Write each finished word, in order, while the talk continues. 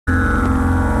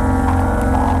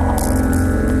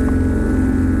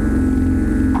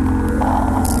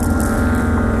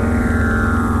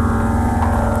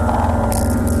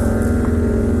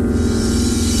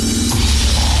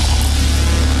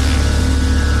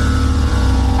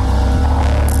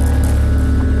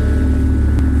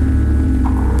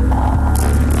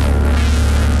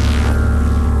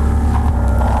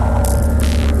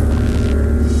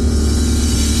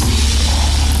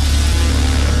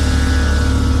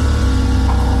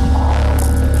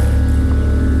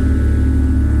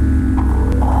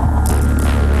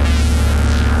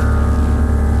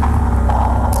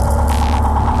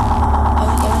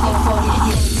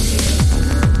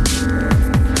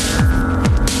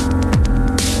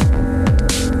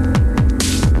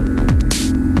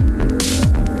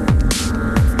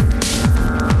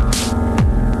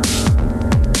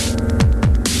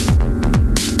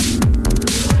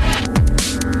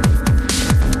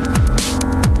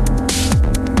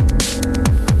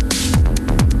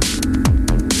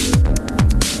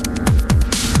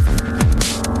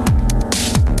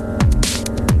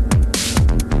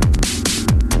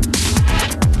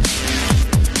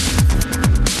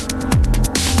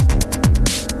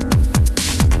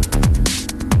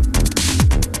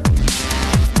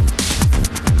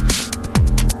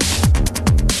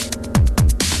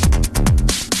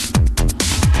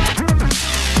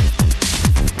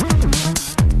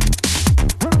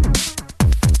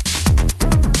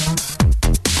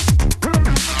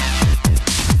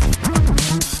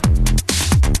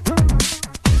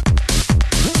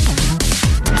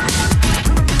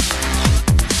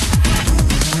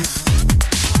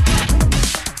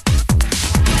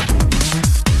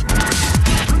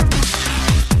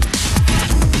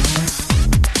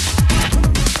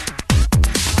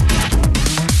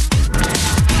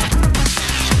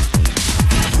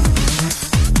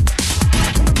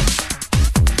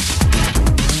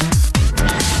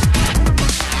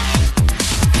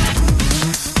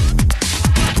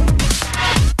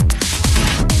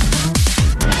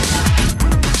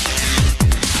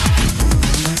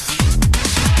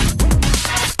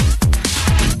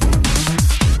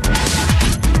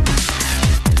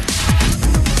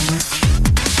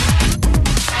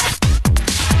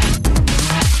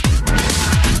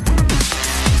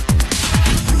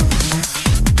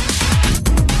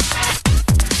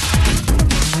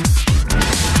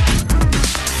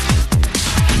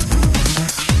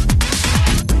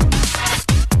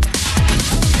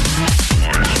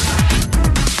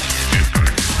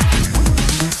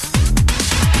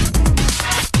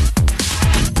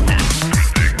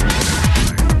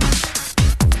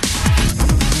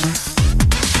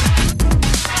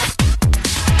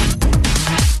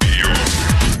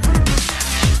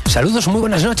Saludos, muy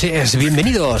buenas noches,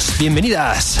 bienvenidos,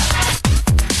 bienvenidas.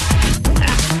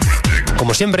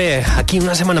 Como siempre, aquí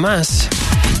una semana más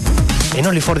en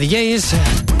Only For Djs.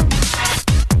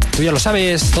 Tú ya lo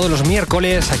sabes, todos los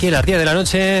miércoles aquí a las 10 de la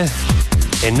noche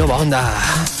en Nova Onda.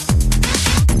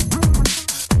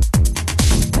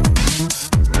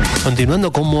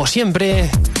 Continuando como siempre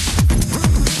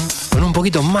con un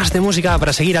poquito más de música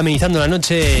para seguir amenizando la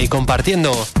noche y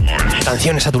compartiendo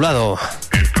canciones a tu lado.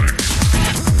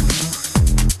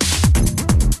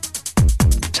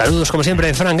 Saludos como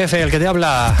siempre, Frank F, el que te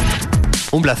habla.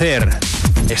 Un placer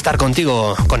estar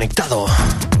contigo, conectado.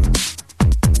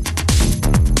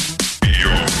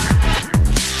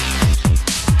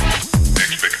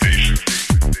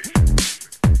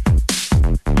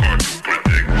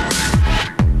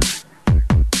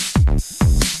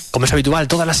 Como es habitual,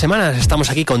 todas las semanas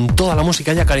estamos aquí con toda la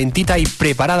música ya calentita y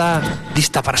preparada,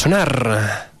 lista para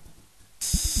sonar.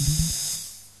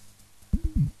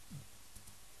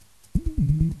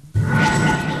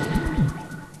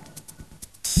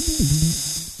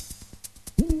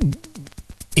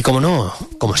 Y como no,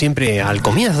 como siempre, al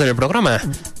comienzo del programa,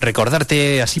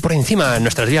 recordarte así por encima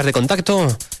nuestras vías de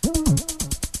contacto.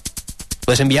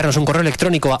 Puedes enviarnos un correo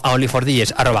electrónico a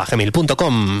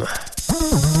onlyfordjs@gmail.com.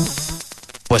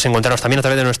 Puedes encontrarnos también a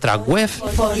través de nuestra web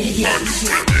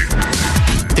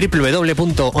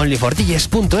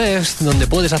www.onlyfordjs.es, donde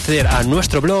puedes acceder a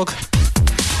nuestro blog,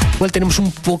 el cual tenemos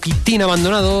un poquitín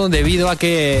abandonado debido a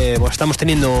que estamos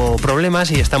teniendo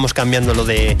problemas y estamos cambiándolo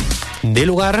de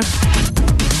lugar.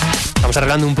 Estamos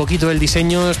arreglando un poquito el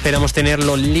diseño, esperamos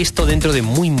tenerlo listo dentro de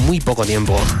muy poco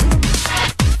tiempo.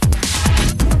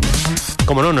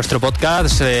 Como no, nuestro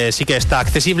podcast sí que está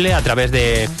accesible a través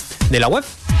de la web.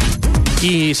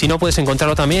 Y si no, puedes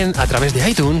encontrarlo también a través de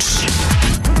iTunes.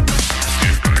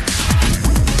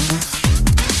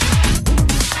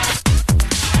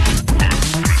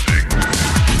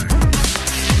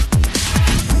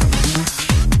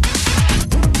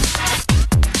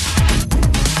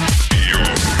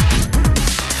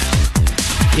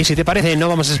 Y si te parece, no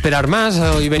vamos a esperar más.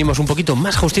 Hoy venimos un poquito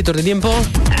más justitos de tiempo.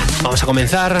 Vamos a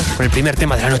comenzar con el primer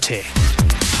tema de la noche.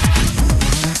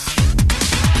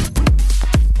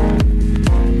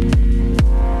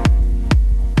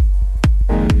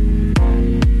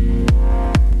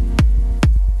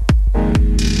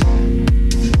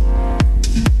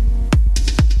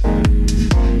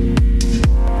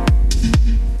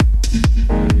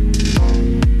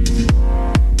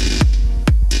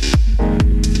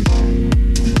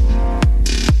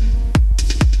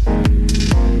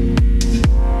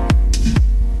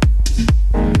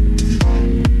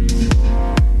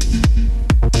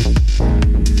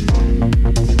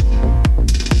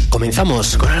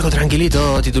 Comenzamos con algo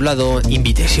tranquilito titulado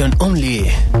Invitation Only,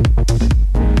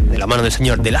 de la mano del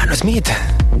señor Delano Smith.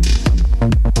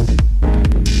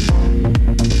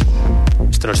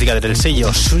 Esto nos llega desde el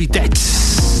sello Sweet Edge.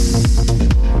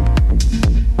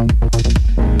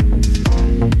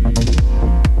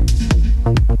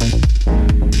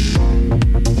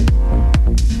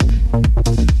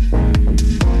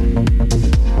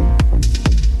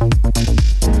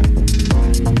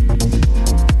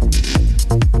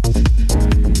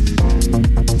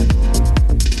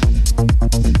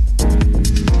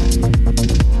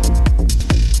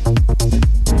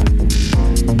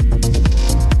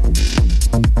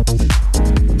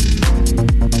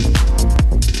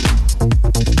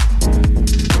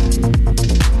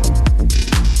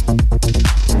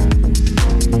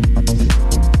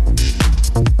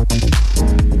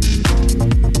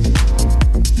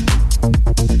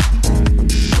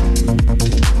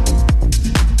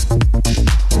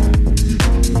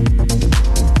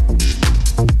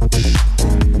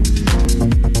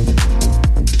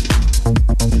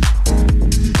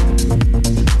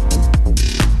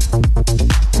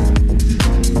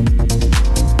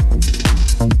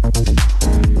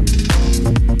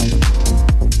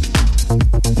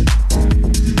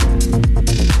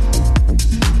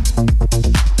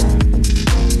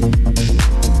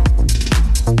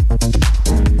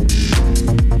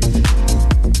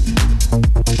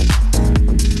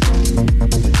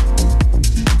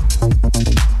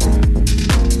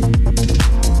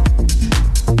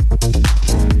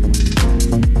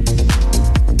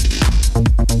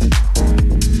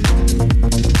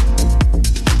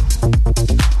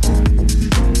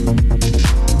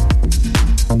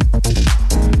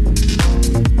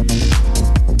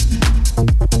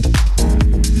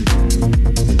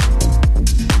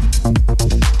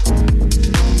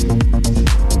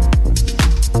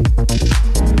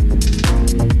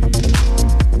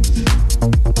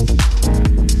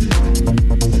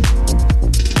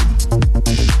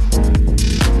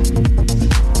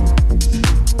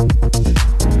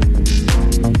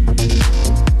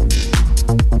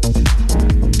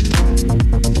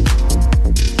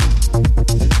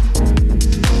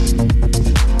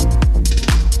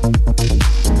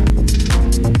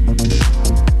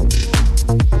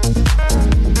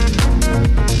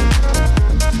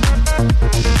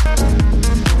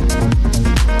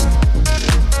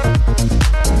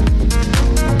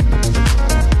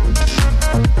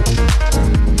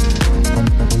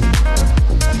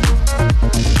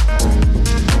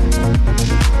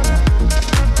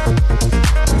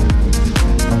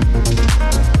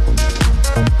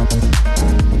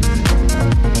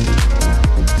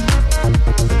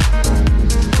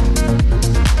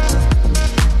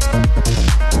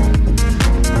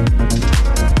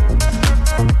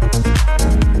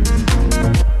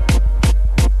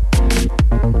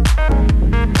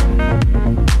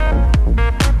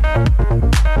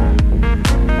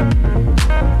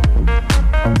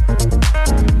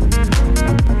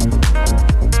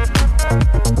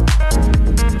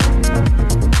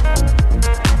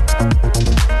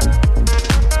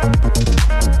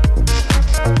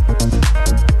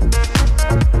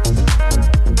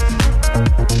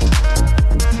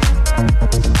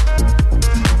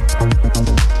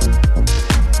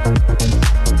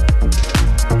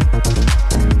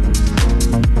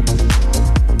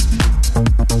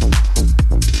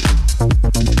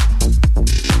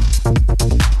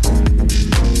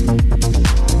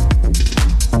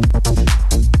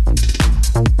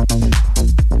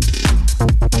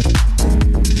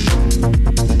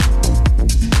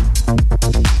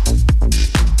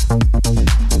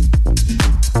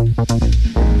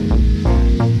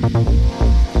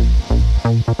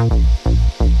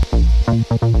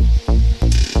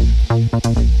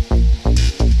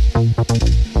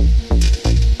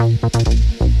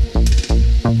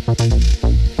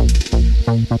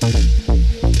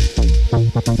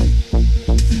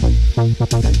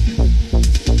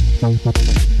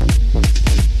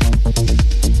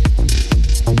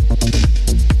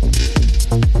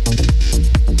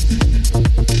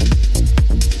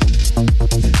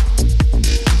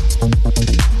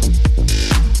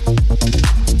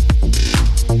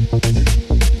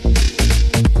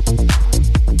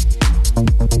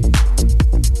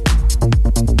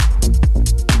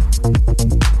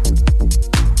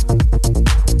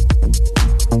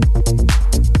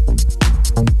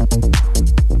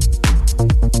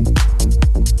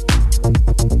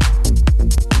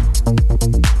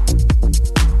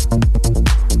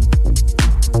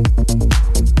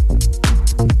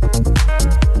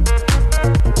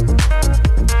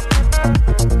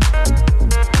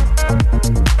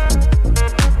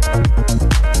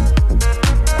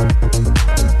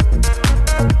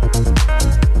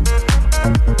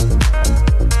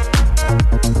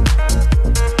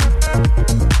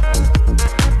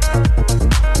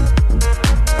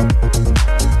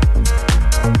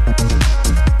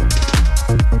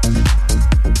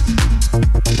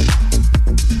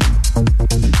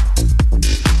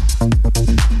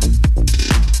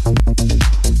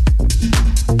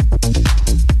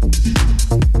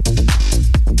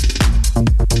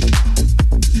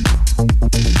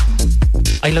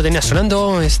 Ahí lo tenía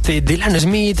sonando, Dylan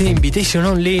Smith, Invitation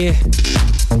Only.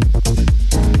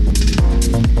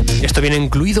 Esto viene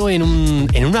incluido en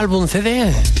un álbum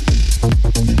CD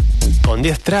con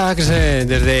 10 tracks,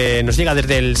 nos llega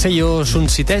desde el sello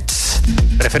Sunsitech,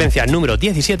 referencia número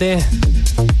 17.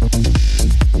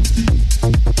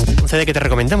 Un CD que te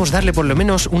recomendamos darle por lo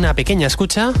menos una pequeña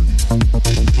escucha.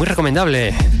 Muy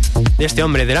recomendable. De este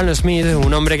hombre, Dylan Smith,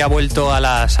 un hombre que ha vuelto a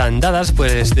las andadas,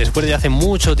 pues después de hace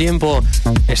mucho tiempo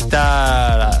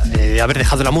de haber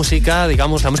dejado la música,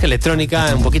 digamos, la música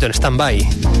electrónica un poquito en stand-by.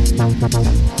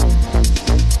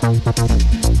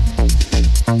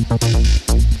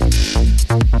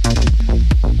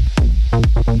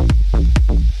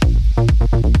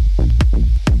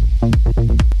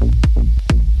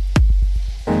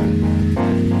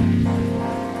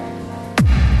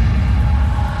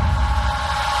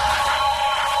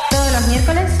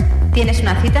 Tienes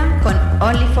una cita con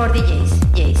Only For Djs.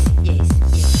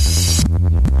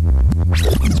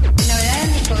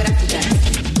 Novedades discográficas,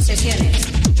 sesiones,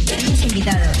 premios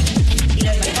invitados y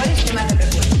los mejores temas de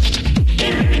recuerdo.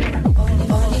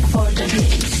 Only For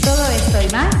Djs. Todo esto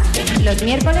y más los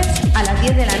miércoles a las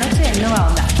 10 de la noche en Nova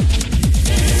Onda.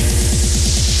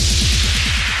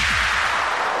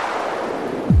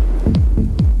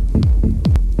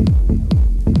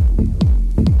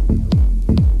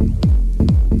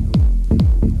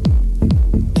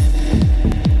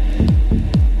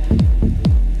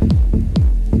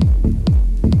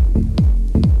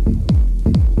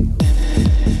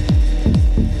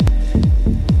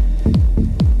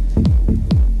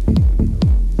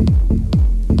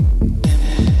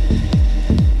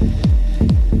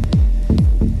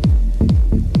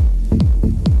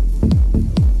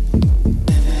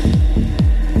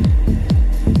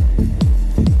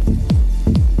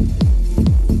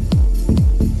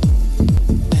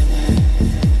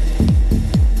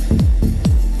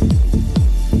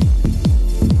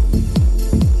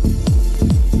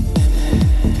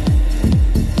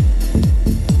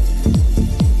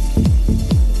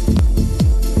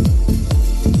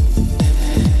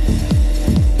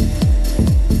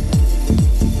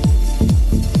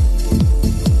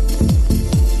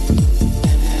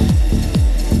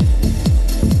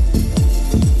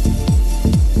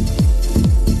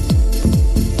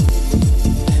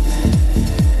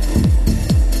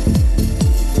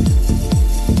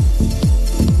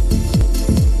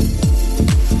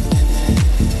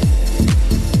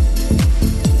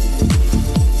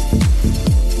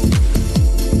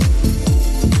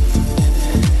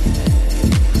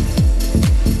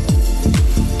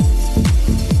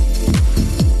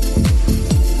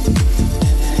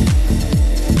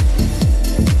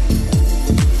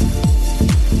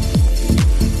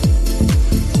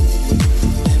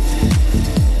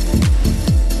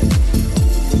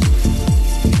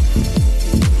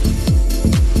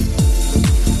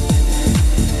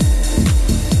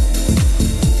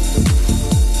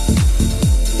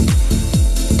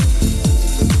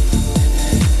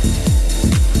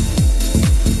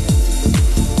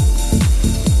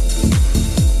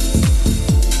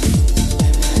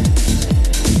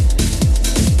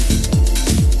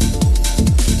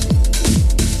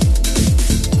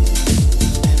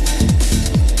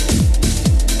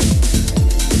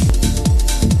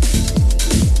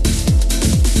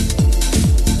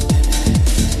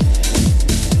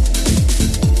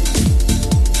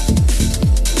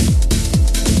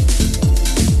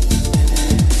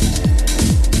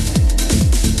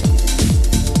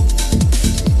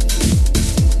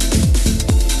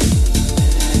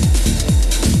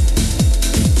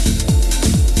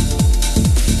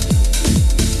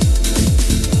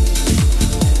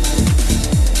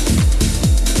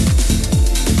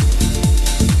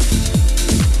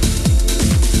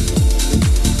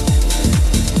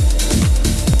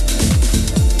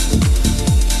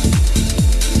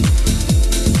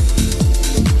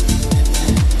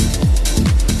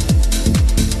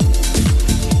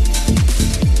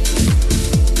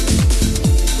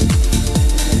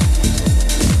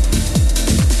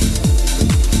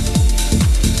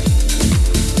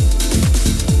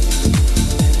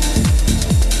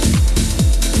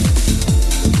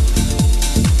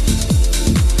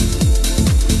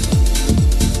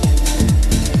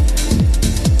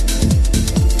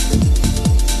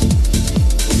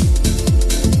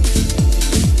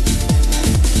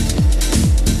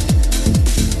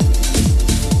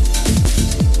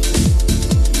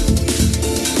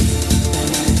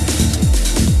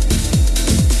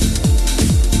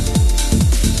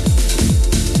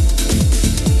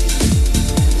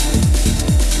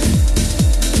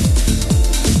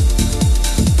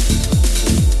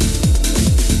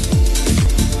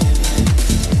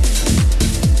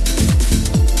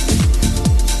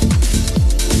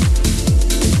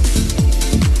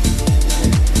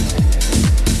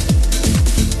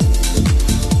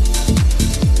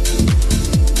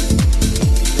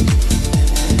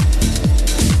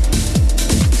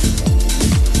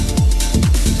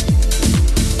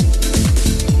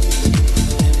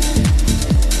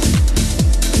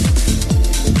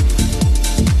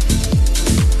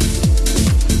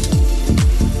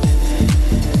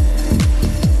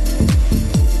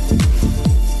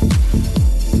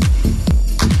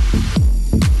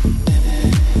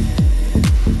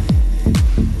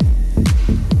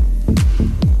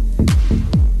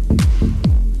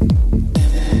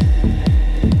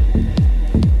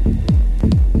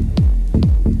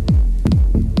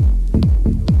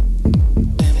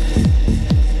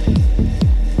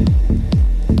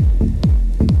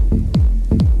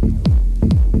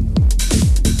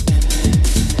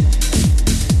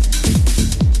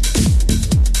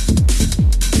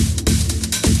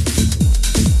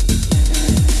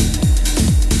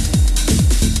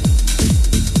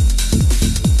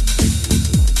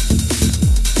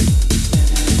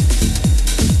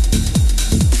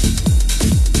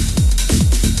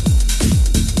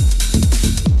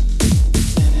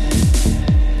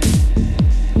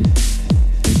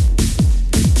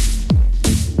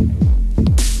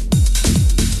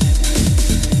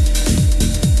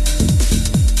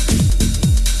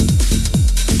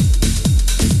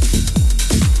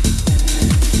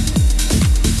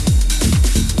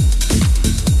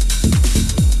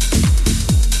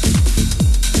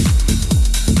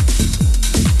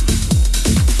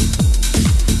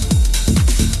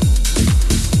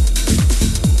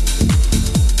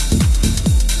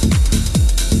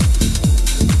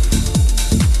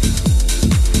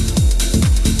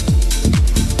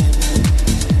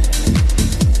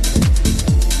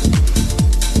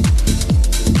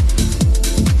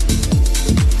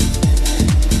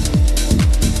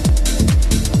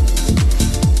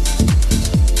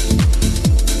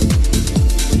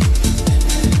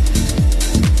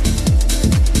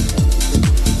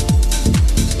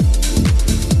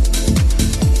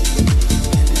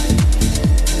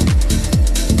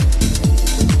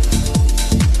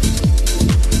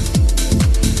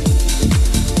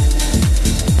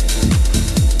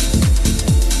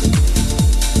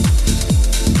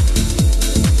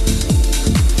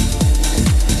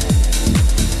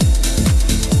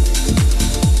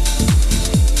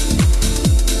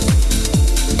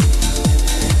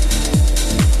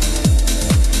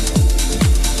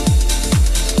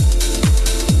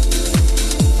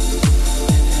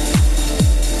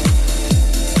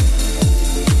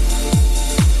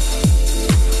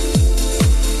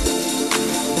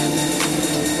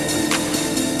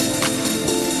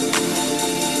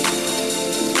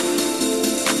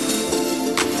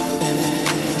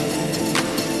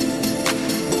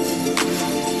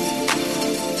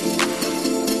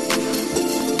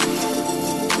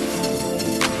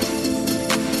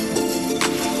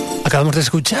 Acabamos de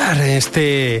escuchar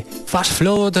este Fast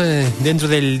Float dentro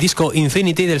del disco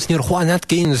Infinity del señor Juan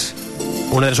Atkins.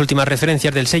 Una de las últimas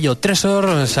referencias del sello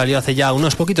Treasure, salió hace ya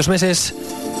unos poquitos meses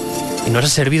y nos ha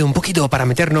servido un poquito para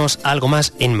meternos algo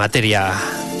más en materia.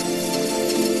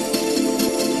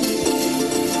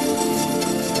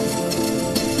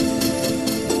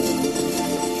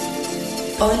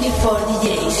 Only For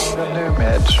Djs.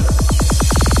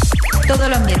 Todos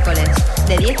los miércoles,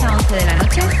 de 10 a 11 de la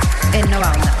noche, en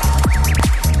Nova Onda.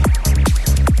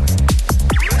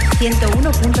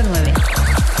 101.9.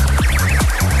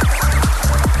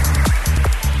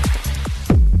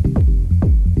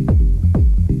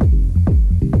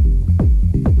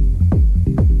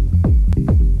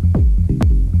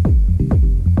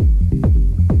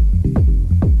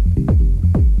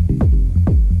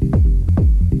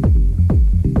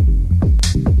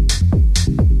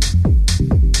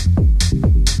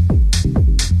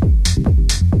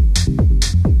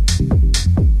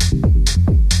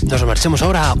 Nos marchemos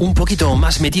ahora un poquito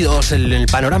más metidos en el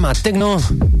panorama techno.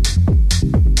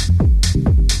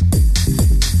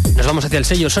 Nos vamos hacia el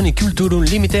sello Sonic Culture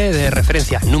Unlimited de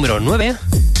referencia número 9.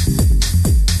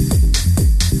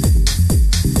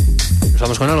 Nos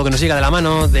vamos con algo que nos llega de la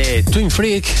mano de Twin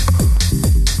Freak,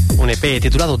 un EP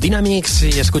titulado Dynamics,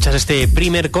 y escuchas este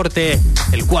primer corte,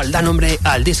 el cual da nombre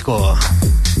al disco.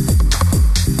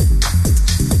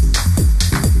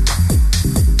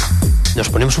 Nos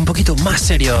ponemos un poquito más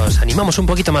serios, animamos un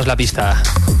poquito más la pista.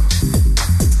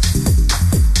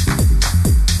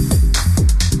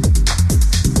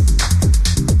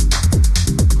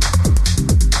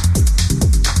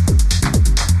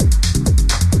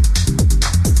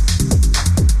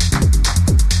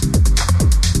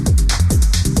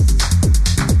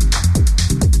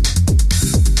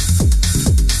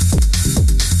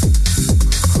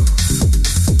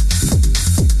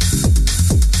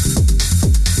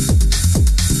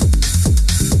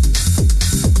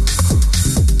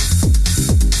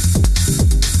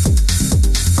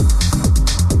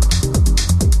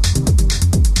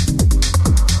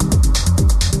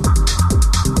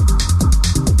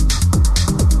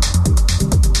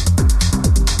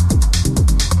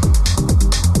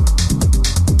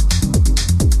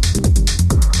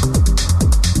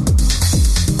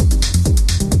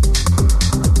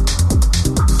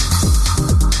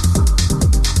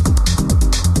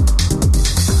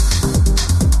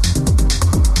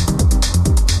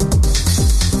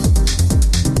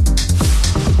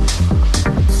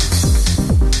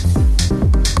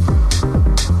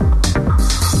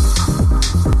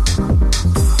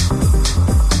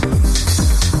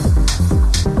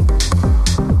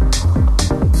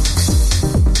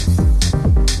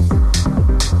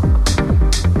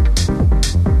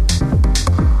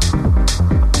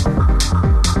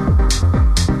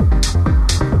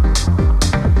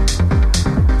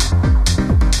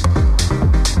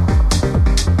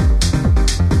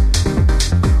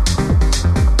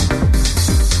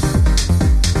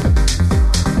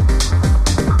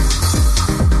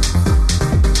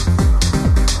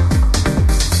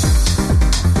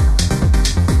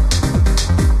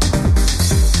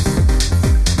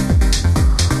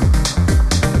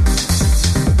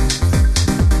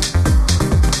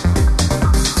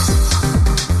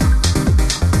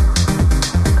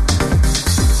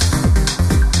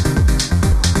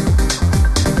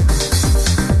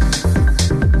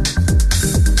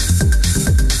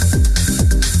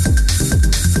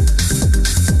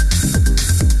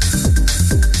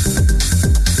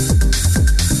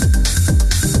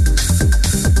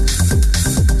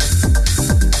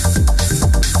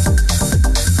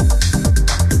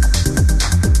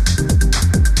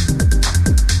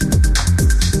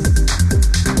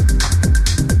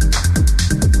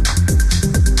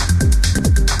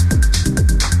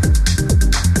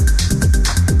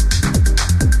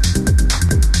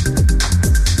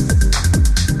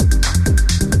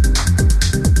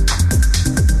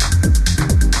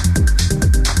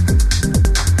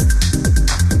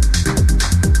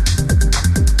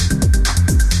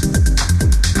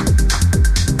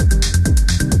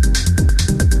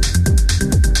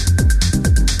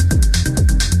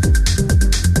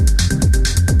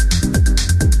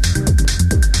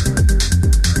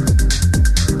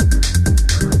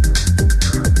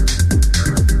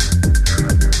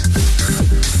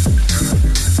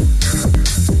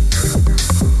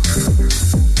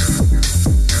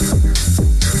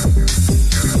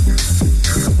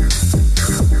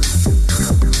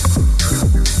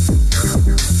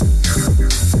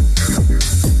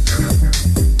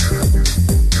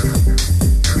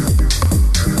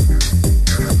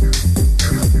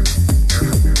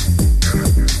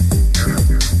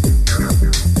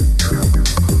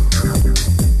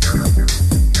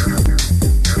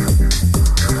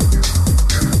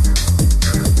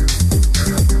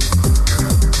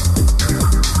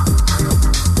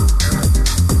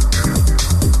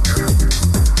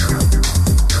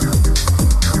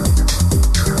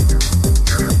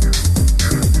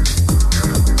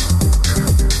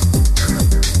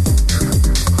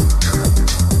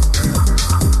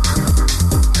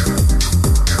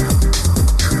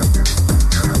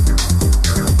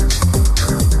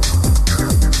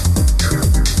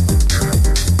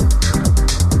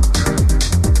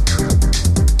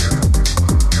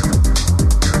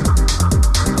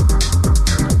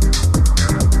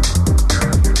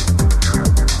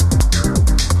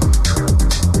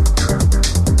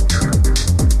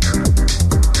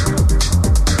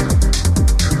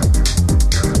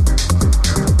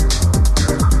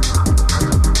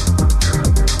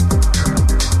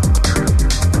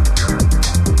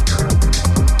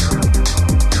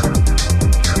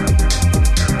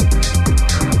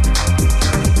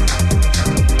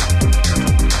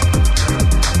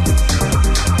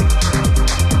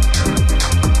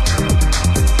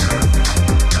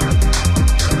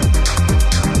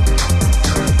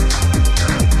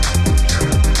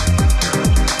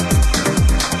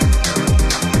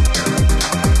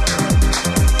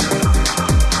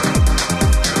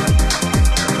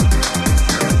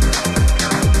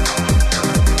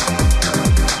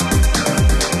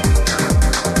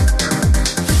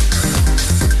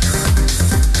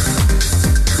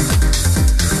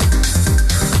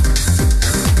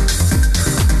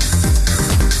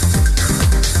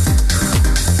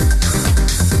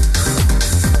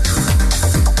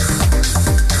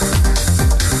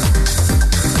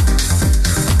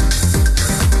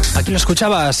 lo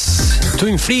escuchabas,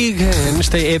 Twin Freak, en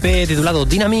este EP titulado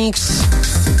Dynamics.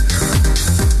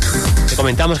 Te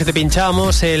comentamos que te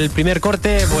pinchábamos el primer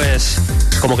corte, pues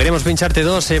como queremos pincharte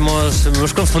dos,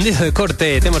 hemos confundido de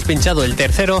corte, te hemos pinchado el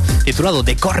tercero, titulado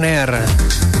The Corner.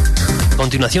 A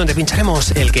continuación te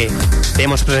pincharemos el que te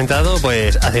hemos presentado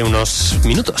pues hace unos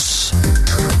minutos.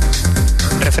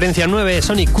 Referencia 9,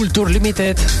 Sonic Culture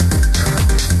Limited.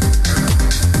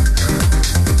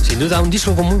 Sin duda un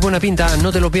disco con muy buena pinta,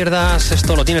 no te lo pierdas,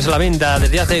 esto lo tienes a la venta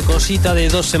desde hace cosita de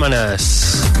 2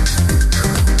 semanas.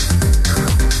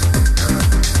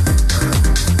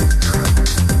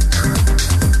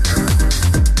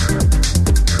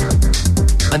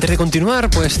 Antes de continuar,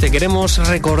 pues te queremos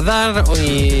recordar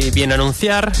y bien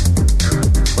anunciar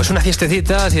pues una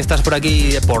fiestecita, si estás por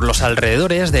aquí, por los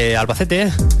alrededores de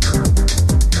Albacete,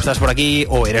 estás por aquí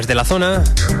o eres de la zona.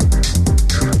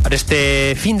 Para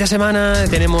este fin de semana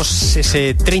tenemos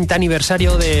ese 30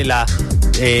 aniversario de la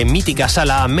mítica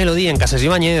sala Melody en Casas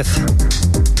Ibáñez.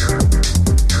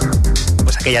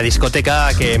 Pues aquella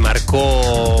discoteca que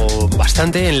marcó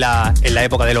bastante en la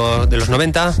época de los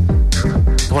 90.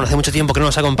 Bueno, hace mucho tiempo que no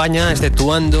nos acompaña,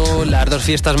 exceptuando las 2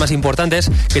 fiestas más importantes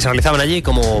que se realizaban allí,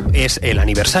 como es el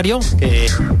aniversario, que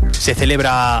se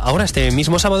celebra ahora este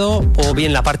mismo sábado, o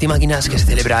bien la Party Máquinas, que se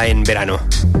celebra en verano.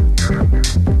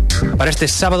 Para este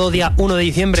sábado, día 1 de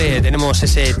diciembre, tenemos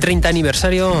ese 30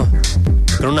 aniversario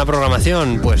con una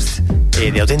programación pues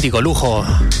de auténtico lujo.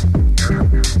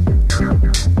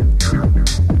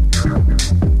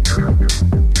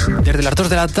 Desde las 2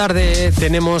 de la tarde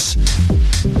tenemos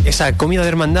esa comida de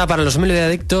hermandad para los Melody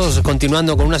adictos,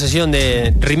 continuando con una sesión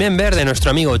de Remember de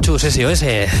nuestro amigo Chus SOS.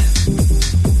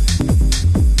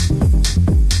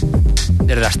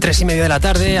 Desde las 3:30 de la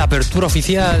tarde, apertura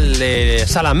oficial de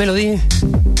Sala Melody.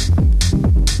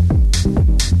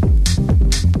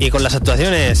 Y con las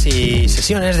actuaciones y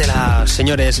sesiones de los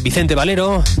señores Vicente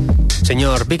Valero,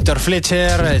 señor Víctor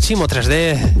Fletcher, Chimo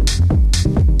 3D,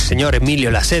 señor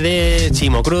Emilio Lasede,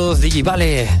 Chimo Cruz, Digi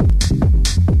Vale,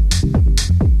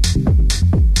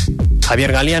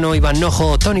 Javier Galeano, Iván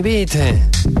Nojo, Tony Beat.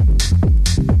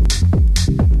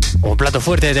 Como plato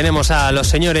fuerte tenemos a los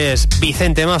señores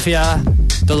Vicente Mafia,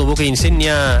 todo buque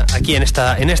insignia aquí en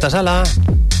esta sala.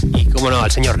 Y como no,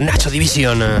 al señor Nacho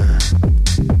Division.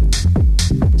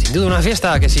 Sin duda una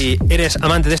fiesta que si eres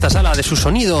amante de esta sala, de su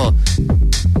sonido,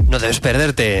 no debes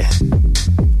perderte.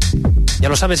 Ya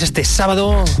lo sabes, este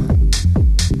sábado,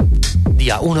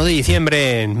 día 1 de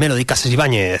diciembre, en Melody Casas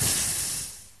Ibáñez.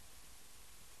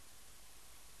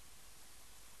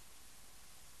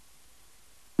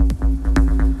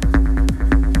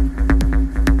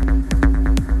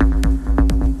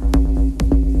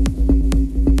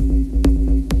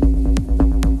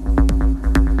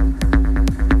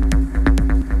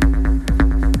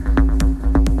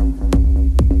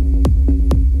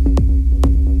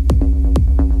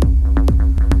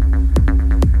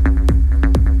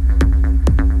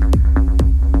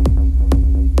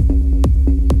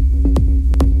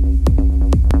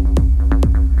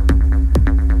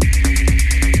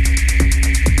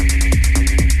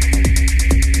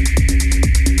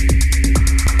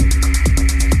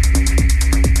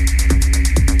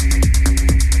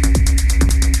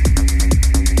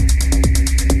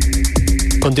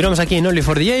 Continuamos aquí en Only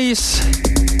For Djs.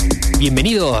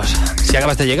 Bienvenidos, si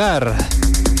acabas de llegar.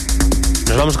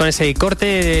 Nos vamos con ese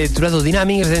corte titulado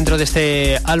Dynamics dentro de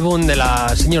este álbum de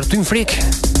la señor Twin Freak.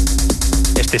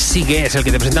 Este sí que es el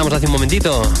que te presentamos hace un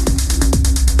momentito.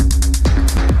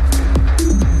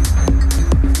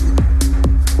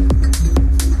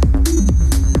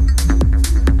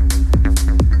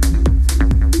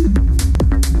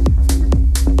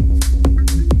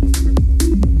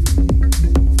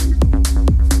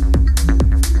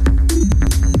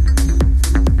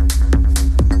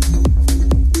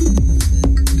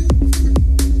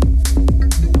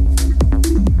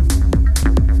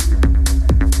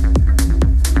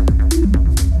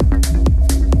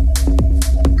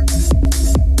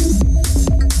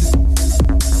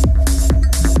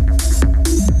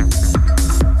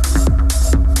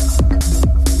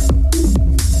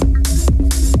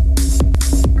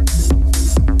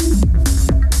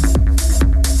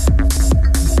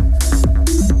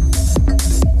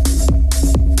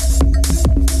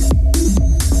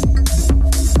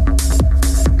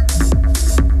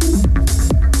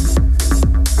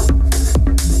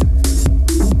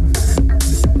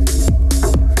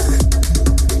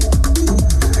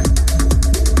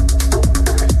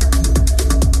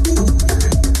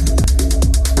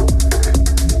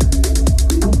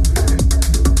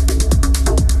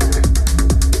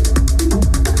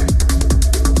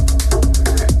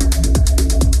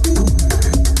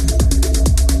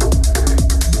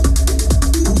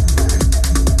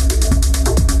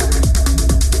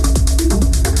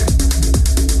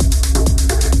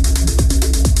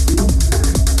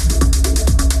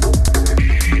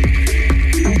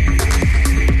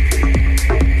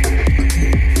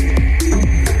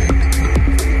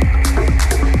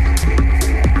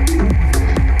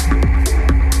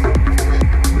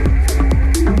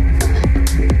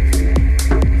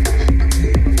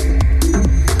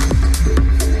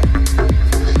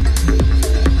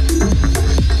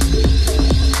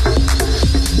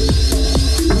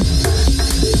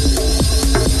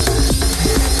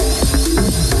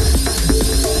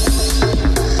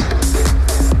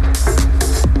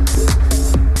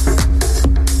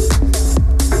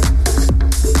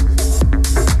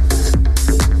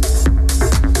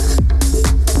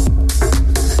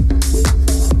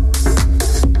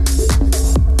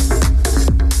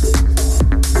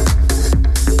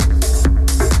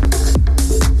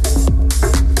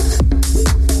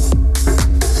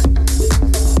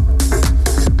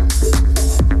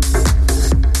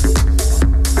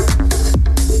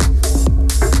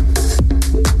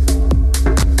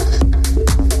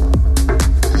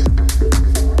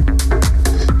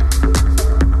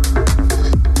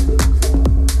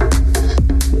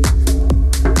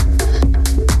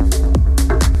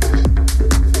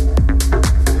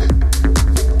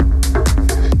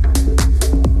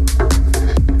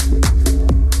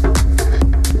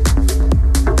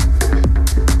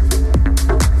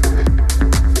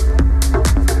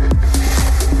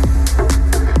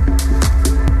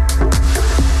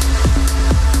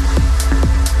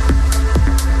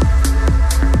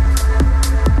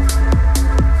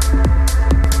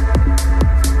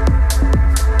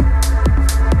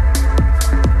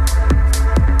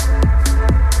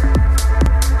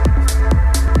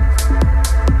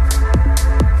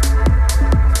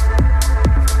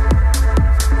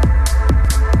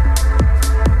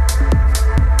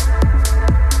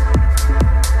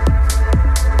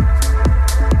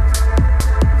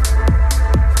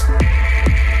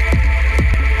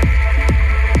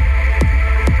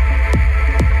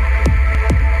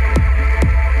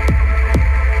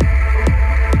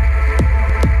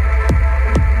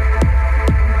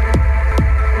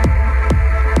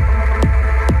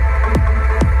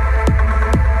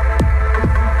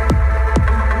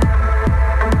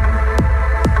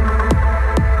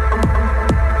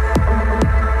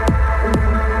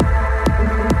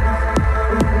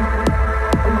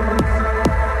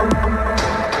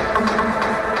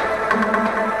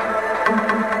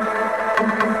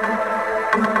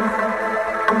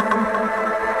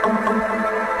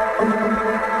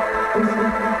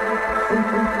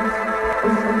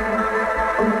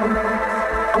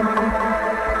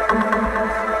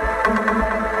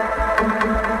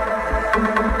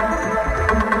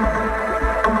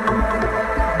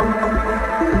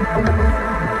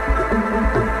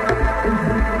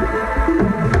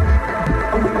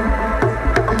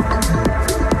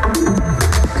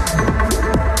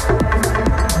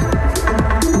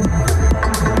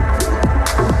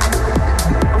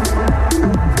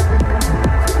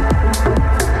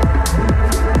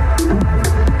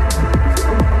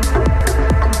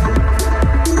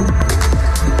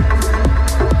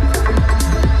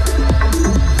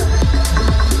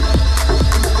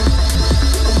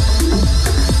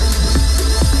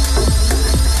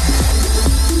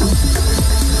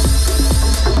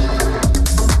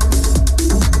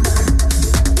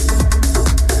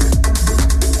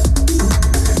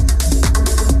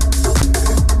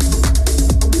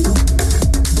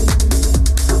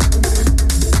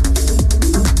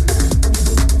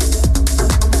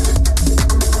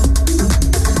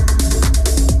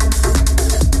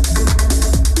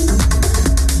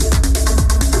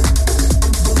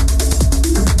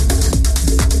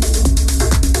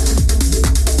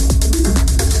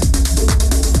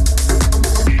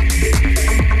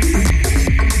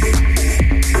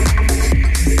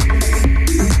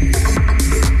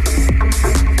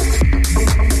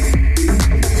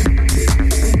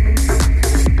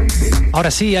 Ahora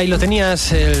sí, ahí lo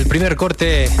tenías, el primer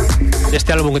corte de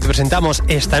este álbum que te presentamos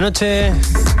esta noche.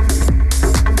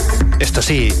 Esto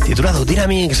sí, titulado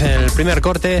Dynamics, el primer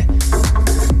corte.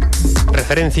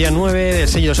 Referencia 9 del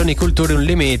sello Sonic Culture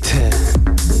Unlimited.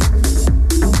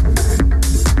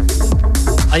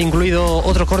 Ha incluido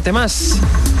otro corte más,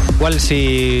 cual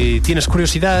si tienes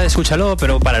curiosidad escúchalo,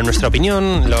 pero para nuestra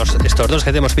opinión estos dos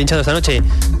que te hemos pinchado esta noche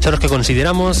son los que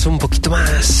consideramos un poquito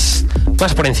más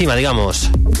por encima,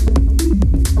 digamos.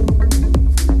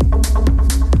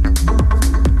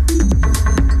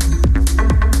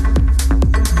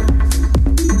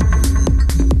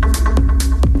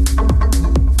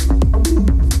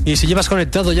 Y si llevas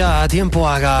conectado ya a tiempo,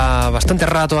 bastante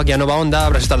rato aquí a Nova Onda,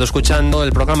 habrás estado escuchando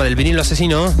el programa del vinilo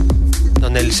asesino,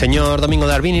 donde el señor Domingo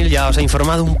de Arvinil ya os ha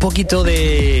informado un poquito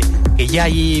de que ya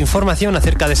hay información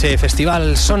acerca de ese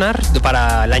festival Sonar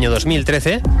para el año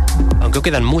 2013, aunque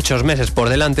quedan muchos meses por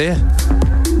delante.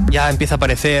 Ya empieza a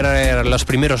aparecer los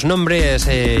primeros nombres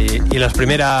y las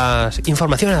primeras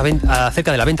informaciones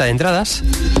acerca de la venta de entradas.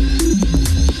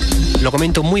 Lo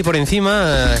comento muy por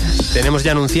encima. Tenemos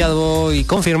ya anunciado y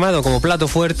confirmado como plato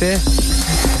fuerte,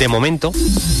 de momento,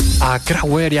 a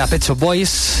Kraftwerk y a Pet Shop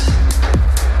Boys.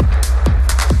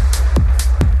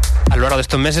 A lo largo de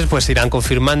estos meses pues irán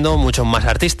confirmando muchos más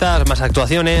artistas, más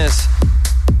actuaciones.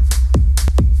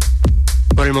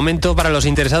 Por el momento, para los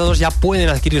interesados ya pueden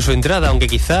adquirir su entrada, aunque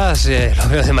quizás lo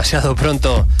veo demasiado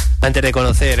pronto antes de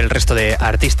conocer el resto de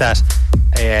artistas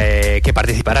que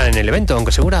participarán en el evento,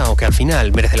 aunque seguro que al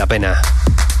final merece la pena.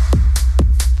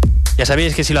 Ya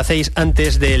sabéis que si lo hacéis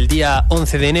antes del día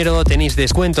 11 de enero tenéis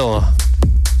descuento.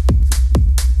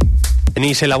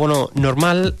 Tenéis el abono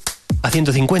normal a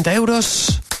 150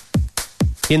 euros,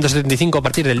 175 a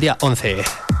partir del día 11.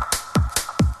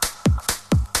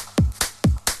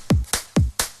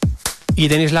 Y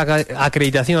tenéis la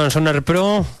acreditación Sonar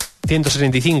Pro,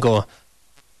 175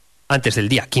 antes del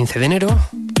día 15 de enero.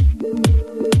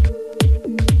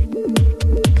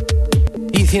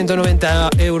 Y 190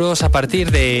 euros a partir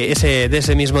de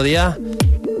ese mismo día.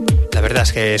 La verdad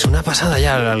es que es una pasada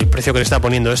ya el precio que le está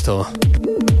poniendo esto.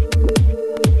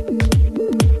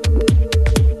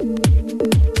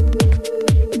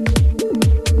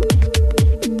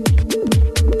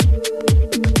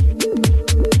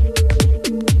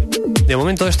 De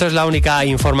momento esto es la única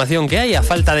información que hay, a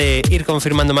falta de ir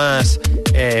confirmando más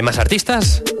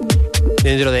artistas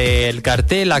dentro del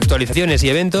cartel, actualizaciones y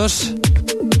eventos.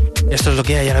 Esto es lo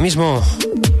que hay ahora mismo.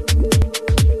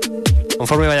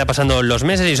 Conforme vaya pasando los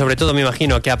meses y sobre todo me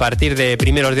imagino que a partir de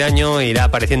primeros de año irá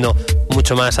apareciendo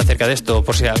mucho más acerca de esto,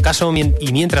 por si acaso.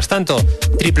 Y mientras tanto,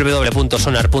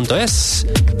 www.sonar.es,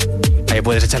 ahí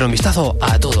puedes echarle un vistazo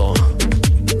a todo.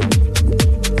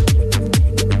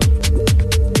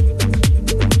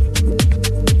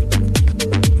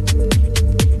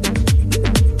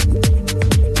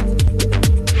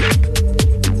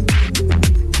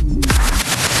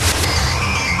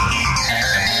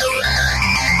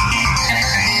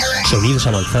 Sonidos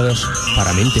avanzados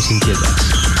para mentes inquietas.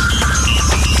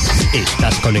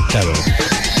 Estás conectado.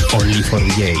 Only For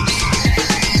Djs.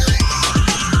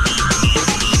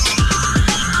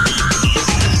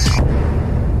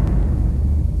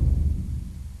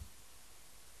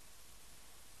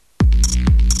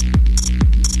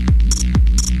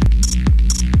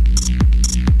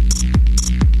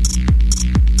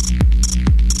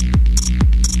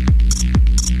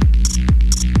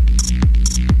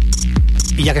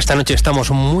 Y ya que esta noche estamos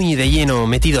muy de lleno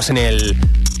metidos en el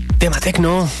tema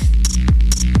techno,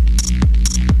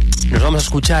 nos vamos a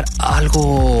escuchar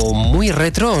algo muy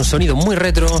retro, un sonido muy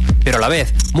retro, pero a la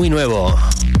vez muy nuevo.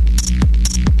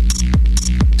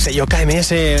 Sello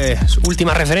KMS,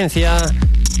 última referencia,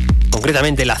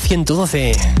 concretamente la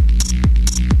 112.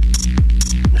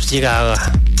 Nos llega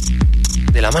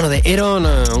de la mano de Aaron,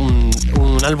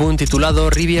 un álbum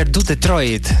titulado Rivière du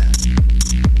Detroit.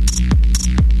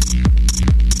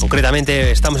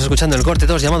 Concretamente estamos escuchando el corte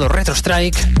 2 llamado Retro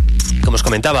Strike, como os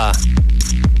comentaba,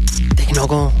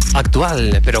 tecno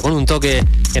actual, pero con un toque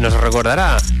que nos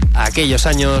recordará a aquellos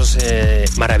años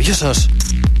maravillosos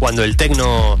cuando el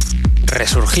tecno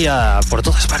resurgía por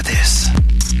todas partes.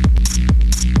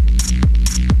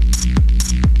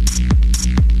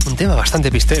 Un tema bastante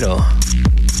pistero.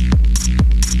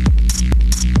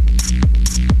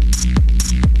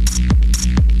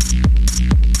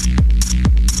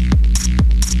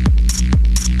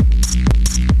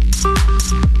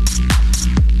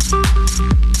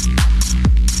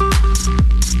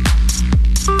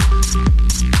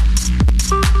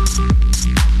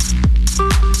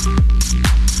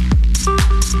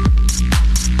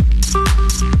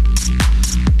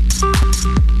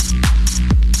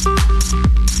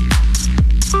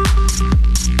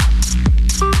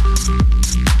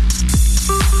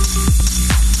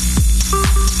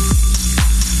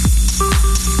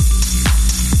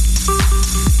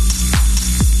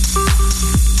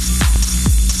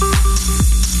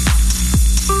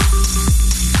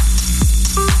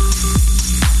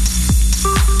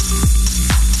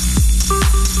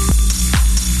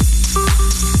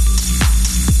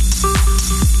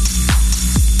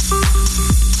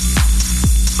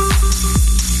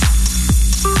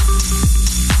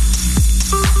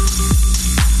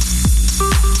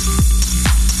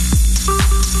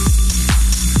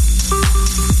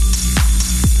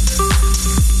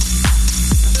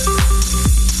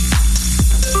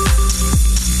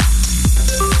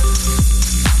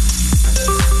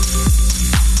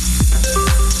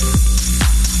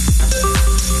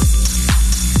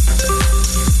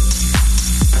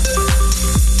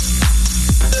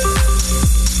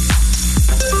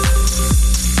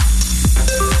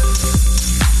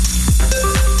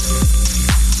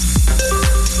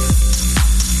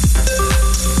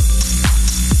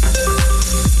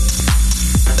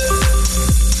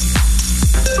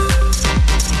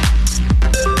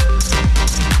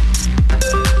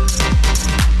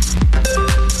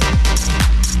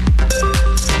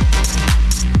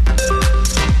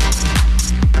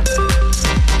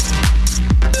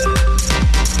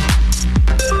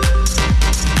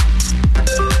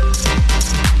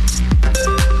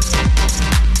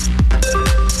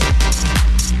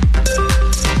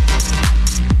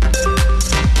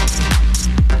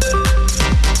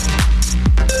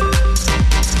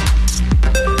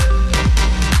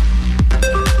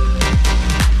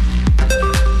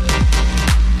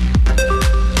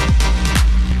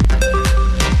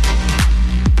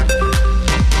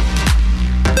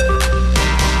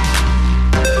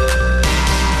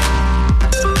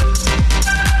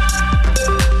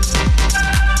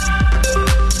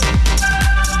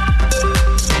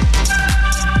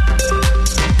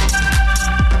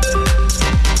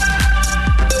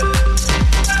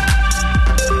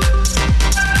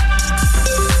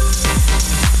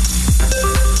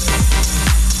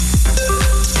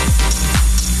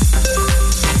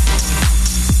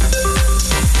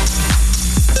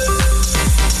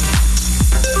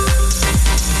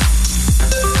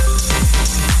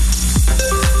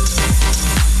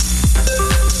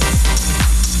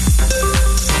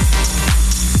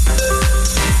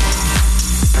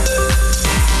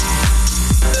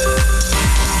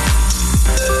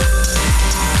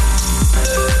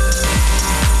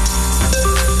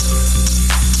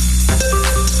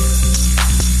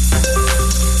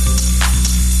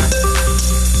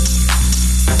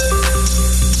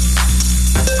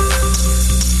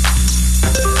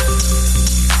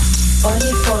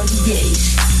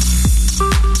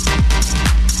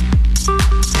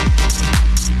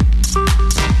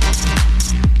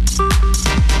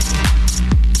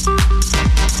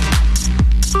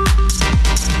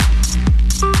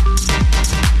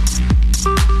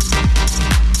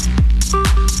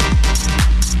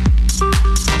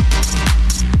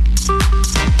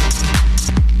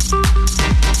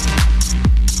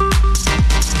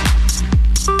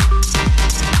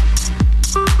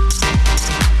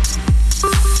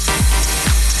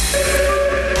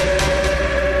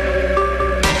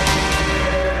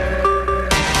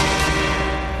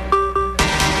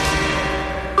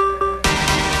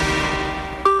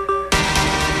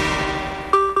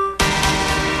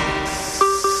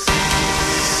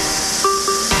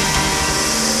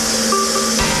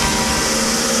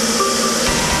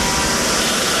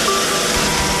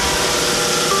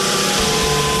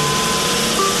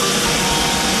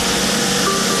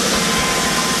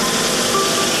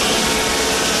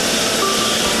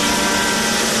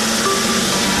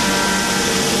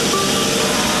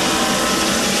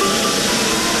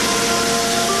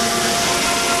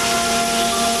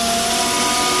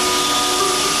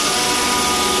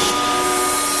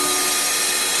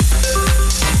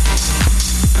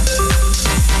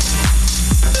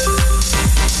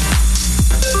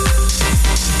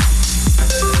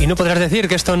 no podrás decir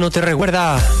que esto no te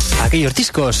recuerda a aquellos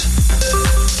discos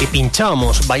que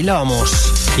pinchábamos,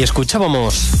 bailábamos y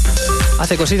escuchábamos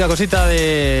hace cosita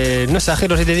de, no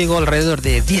exagero si te digo, alrededor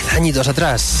de 10 añitos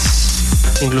atrás,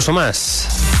 incluso más.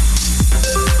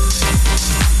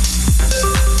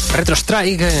 Retro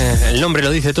Strike, el nombre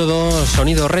lo dice todo,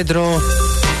 sonido retro.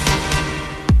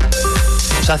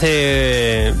 Nos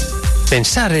hace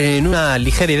pensar en una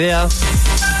ligera idea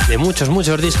de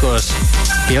muchos discos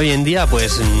que hoy en día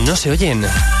pues no se oyen,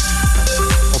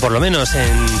 o por lo menos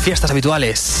en fiestas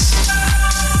habituales.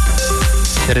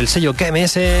 Desde el sello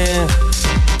KMS,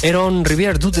 Eron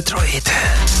Rivière du Detroit.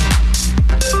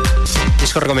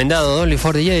 Disco recomendado, Only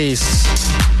For Djs.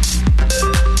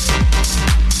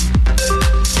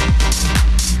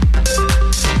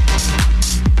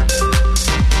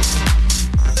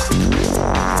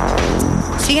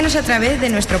 Síguenos a través de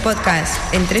nuestro podcast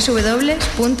en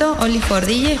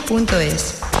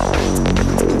www.onlyfordjs.es.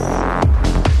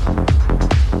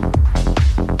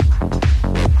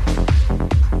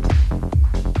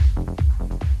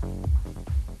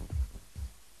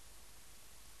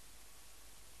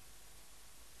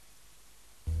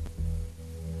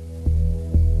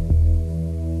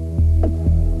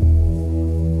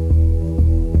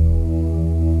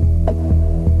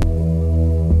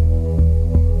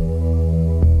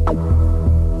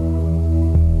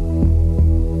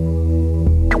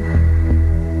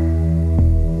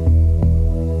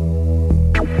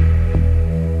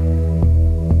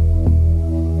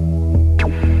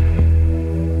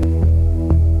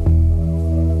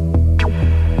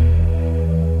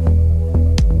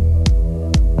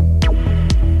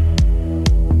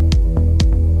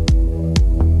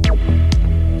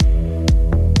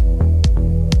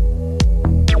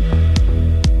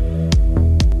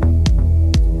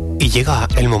 Llega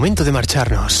el momento de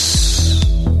marcharnos.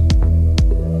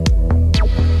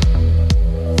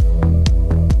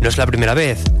 No es la primera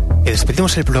vez que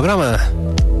despedimos el programa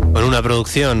con una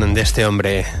producción de este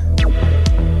hombre,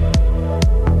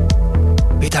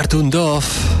 Peter Tundov,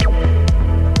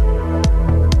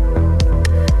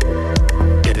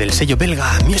 desde el sello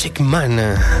belga Music Man.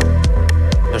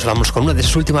 Nos vamos con una de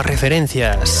sus últimas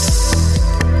referencias.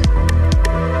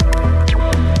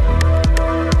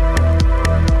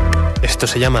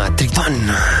 Esto se llama Tritón.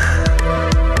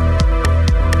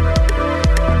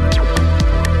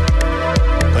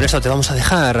 Con esto te vamos a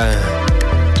dejar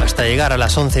hasta llegar a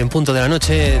las 11 en punto de la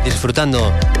noche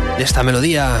disfrutando de esta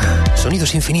melodía.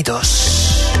 Sonidos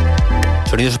infinitos.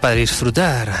 Sonidos para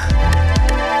disfrutar.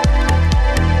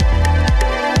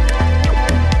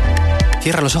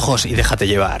 Cierra los ojos y déjate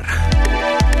llevar.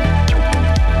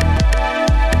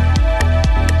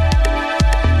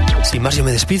 Sin más, yo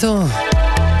me despido.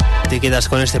 Te quedas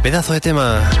con este pedazo de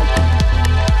tema.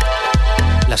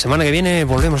 La semana que viene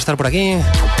volvemos a estar por aquí,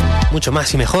 mucho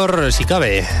más y mejor si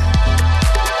cabe.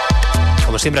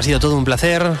 Como siempre ha sido todo un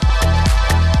placer.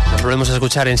 Nos volvemos a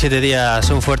escuchar en 7 días.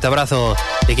 Un fuerte abrazo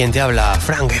de quien te habla,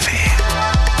 Frank F.